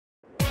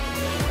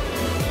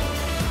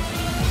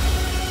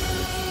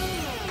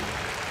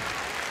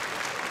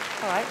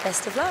right,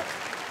 best of luck.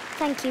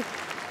 Thank you.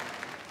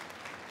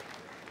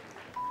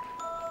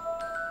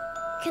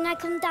 Can I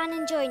come down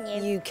and join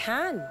you? You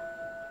can.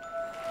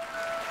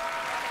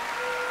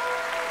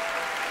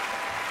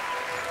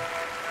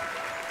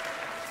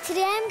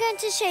 Today I'm going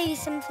to show you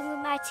something with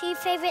my two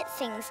favourite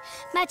things,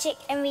 magic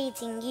and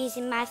reading,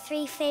 using my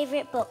three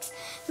favourite books.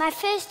 My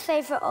first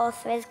favourite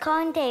author is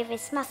Colin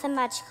Davis, Math and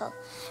Magical.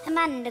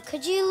 Amanda,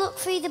 could you look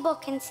through the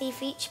book and see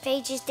if each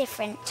page is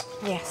different?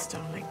 Yes,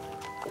 darling.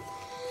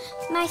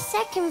 My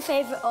second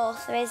favourite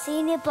author is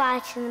Enid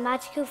Blyton and the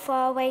Magical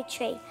Faraway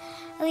Tree.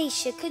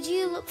 Alicia, could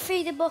you look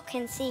through the book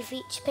and see if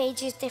each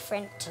page is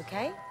different?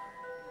 OK.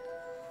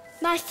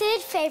 My third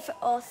favourite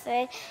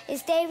author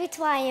is David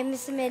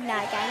Walliams' The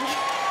Midnight Gang.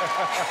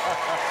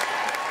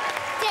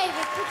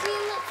 David, could you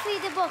look through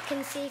the book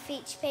and see if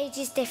each page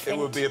is different?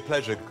 It would be a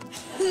pleasure.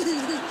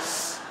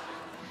 Yes.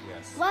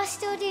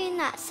 Whilst you're doing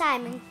that,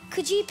 Simon,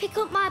 could you pick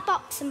up my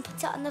box and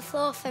put it on the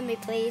floor for me,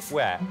 please?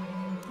 Where?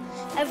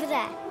 Over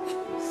there.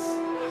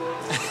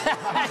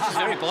 She's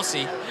very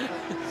bossy.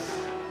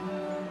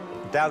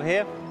 Down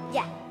here?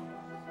 Yeah.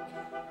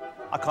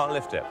 I can't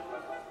lift it.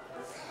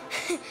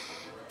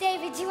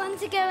 David, do you want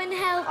to go and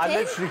help I him?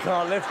 literally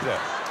can't lift it.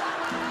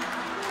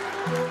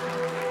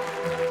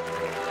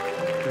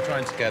 We're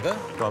trying together.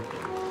 Go on.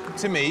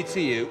 To me,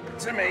 to you.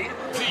 To me,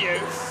 to you.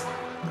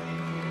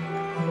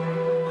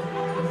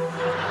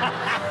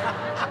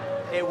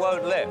 It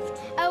won't lift.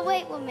 Oh,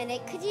 wait 1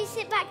 minute. Could you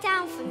sit back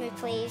down for me,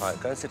 please? Right,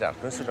 go and sit down.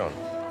 Go and sit down.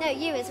 No,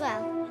 you as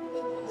well.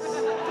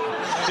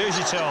 Do as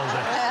you're told.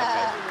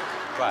 Okay.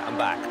 Right, I'm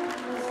back.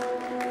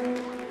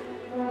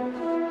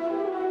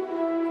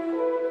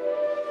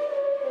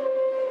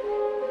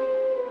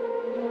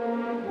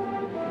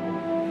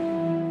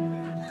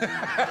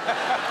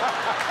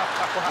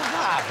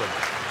 What happened?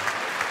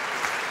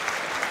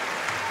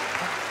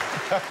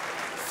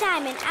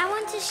 Simon, I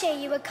want to show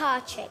you a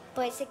card trick,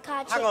 but it's a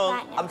card trick Hang on,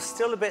 right now. I'm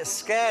still a bit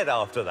scared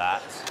after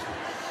that.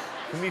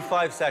 Give me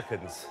 5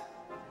 seconds.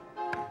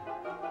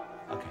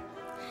 OK.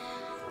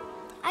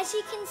 As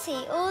you can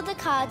see, all the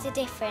cards are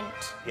different.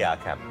 Yeah, I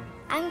can.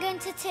 I'm going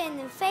to turn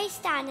them face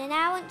down, and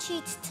I want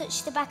you to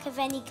touch the back of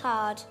any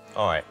card.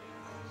 All right.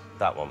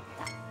 That one.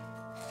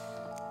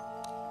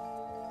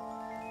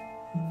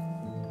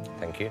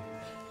 Thank you.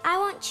 I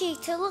want you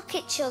to look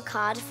at your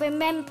card,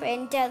 remember,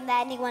 and don't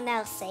let anyone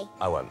else see.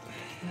 I won't.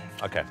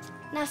 OK.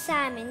 Now,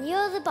 Simon,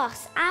 you're the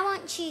boss. I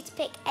want you to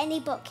pick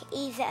any book,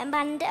 either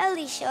Amanda,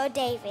 Alicia or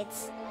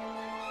David's.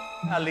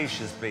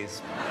 Alicia's,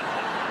 please.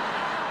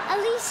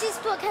 Alicia's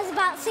book has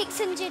about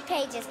 600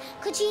 pages.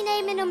 Could you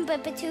name a number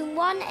between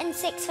 1 and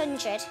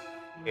 600?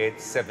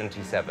 It's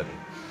 77.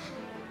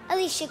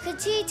 Alicia,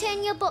 could you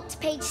turn your book to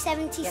page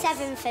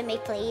 77 for me,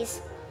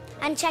 please?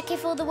 And check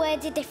if all the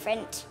words are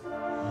different.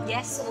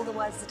 Yes, all the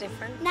words are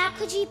different. Now,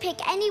 could you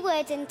pick any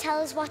word and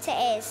tell us what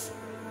it is?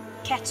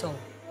 Kettle.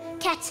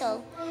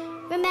 Kettle.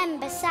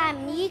 Remember,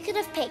 Simon, you could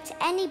have picked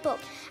any book,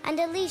 and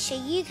Alicia,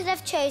 you could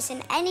have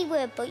chosen any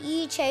word, but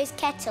you chose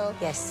kettle.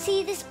 Yes.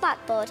 See this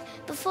blackboard?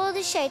 Before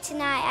the show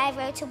tonight, I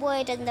wrote a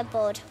word on the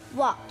board.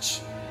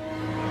 Watch.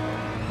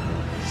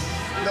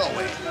 No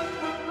way.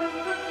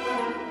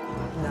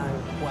 No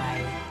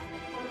way.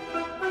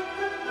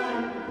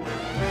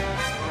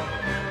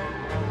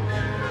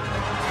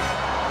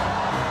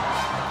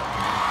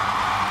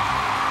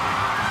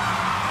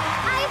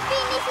 I've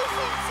been Nikki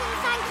Simpson.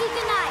 Thank you.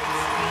 Good night.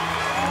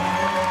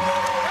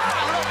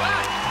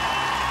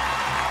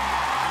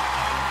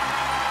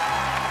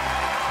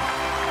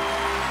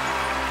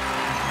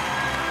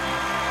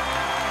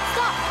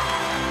 Stop.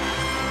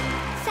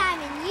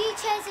 Simon, you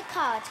chose a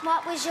card.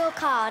 What was your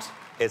card?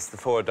 It's the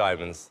 4 of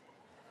diamonds.